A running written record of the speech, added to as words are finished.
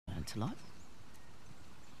writes a lot.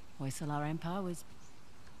 Hoysala Empire was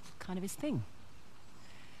kind of his thing.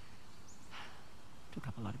 Took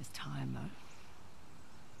up a lot of his time, though.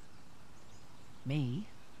 Me,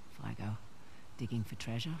 if I go digging for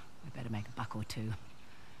treasure, I better make a buck or two.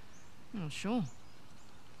 Oh, sure.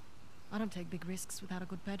 I don't take big risks without a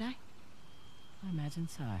good payday. I imagine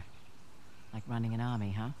so. Like running an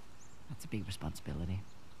army, huh? That's a big responsibility.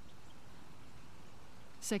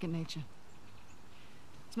 Second nature.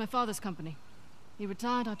 It's my father's company. He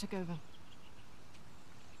retired, I took over.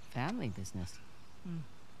 Family business.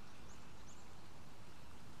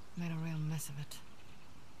 Made a real mess of it.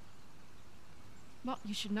 But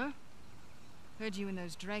you should know. Heard you and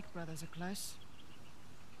those Drake brothers are close.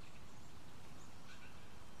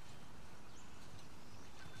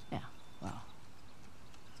 Yeah, well,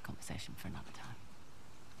 it's a conversation for another time.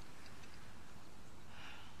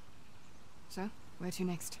 So, where to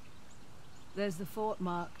next? There's the fort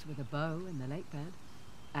marked with a bow in the lake bed,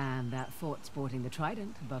 and that fort sporting the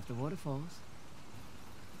trident above the waterfalls.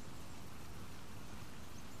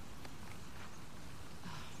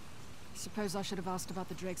 Suppose I should have asked about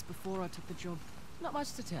the Drakes before I took the job. Not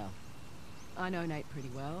much to tell. I know Nate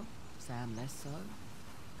pretty well, Sam less so.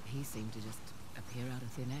 He seemed to just appear out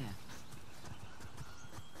of thin air.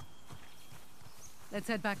 Let's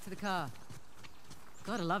head back to the car.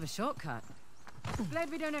 Gotta love a shortcut.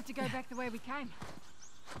 Glad we don't have to go back the way we came.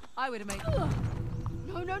 I would have made...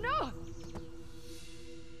 No, no, no!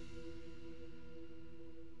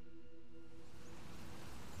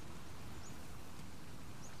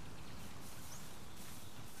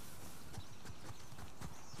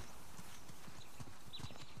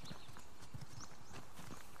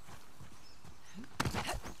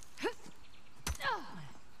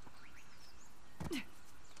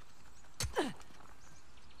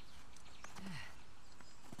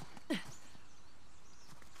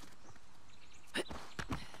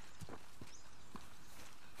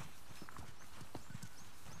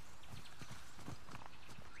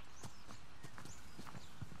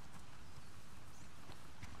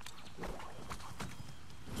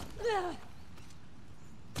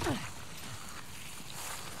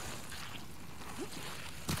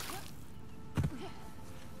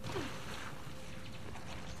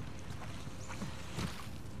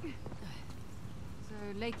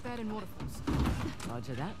 So, lake bed and waterfalls.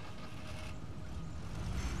 Roger that.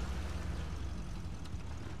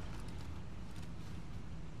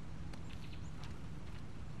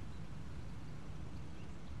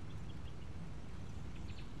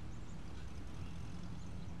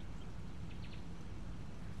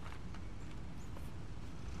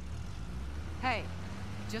 Hey,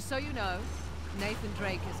 just so you know, Nathan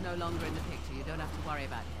Drake is no longer in the picture. You don't have to worry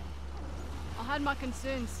about him. I had my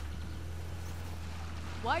concerns.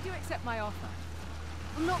 Why do you accept my offer?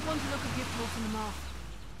 I'm not one to look a gift horse in the mouth.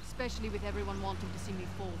 Especially with everyone wanting to see me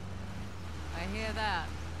fall. I hear that.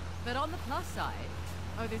 But on the plus side...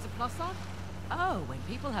 Oh, there's a plus side? Oh, when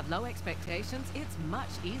people have low expectations, it's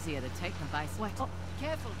much easier to take them by... Wait,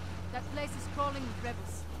 careful. That place is crawling with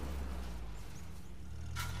rebels.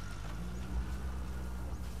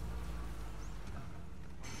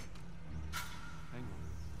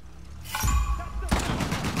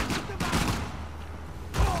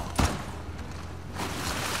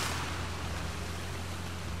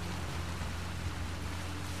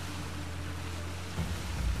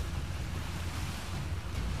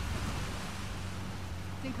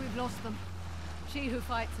 Think we've lost them. She who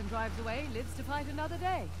fights and drives away lives to fight another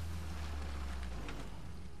day.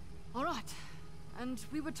 All right. And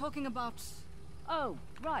we were talking about... Oh,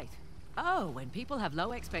 right. Oh, when people have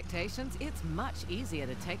low expectations, it's much easier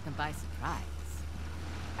to take them by surprise.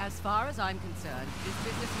 As far as I'm concerned, this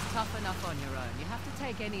business is tough enough on your own. You have to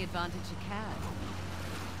take any advantage you can.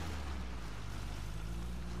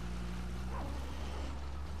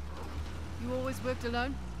 You always worked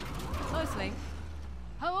alone? Mostly.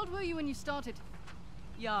 How old were you when you started?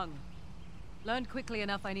 Young. Learned quickly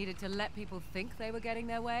enough I needed to let people think they were getting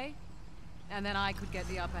their way, and then I could get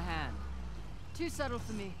the upper hand. Too subtle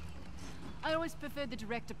for me. I always preferred the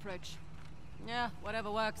direct approach. Yeah,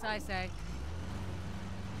 whatever works, I say.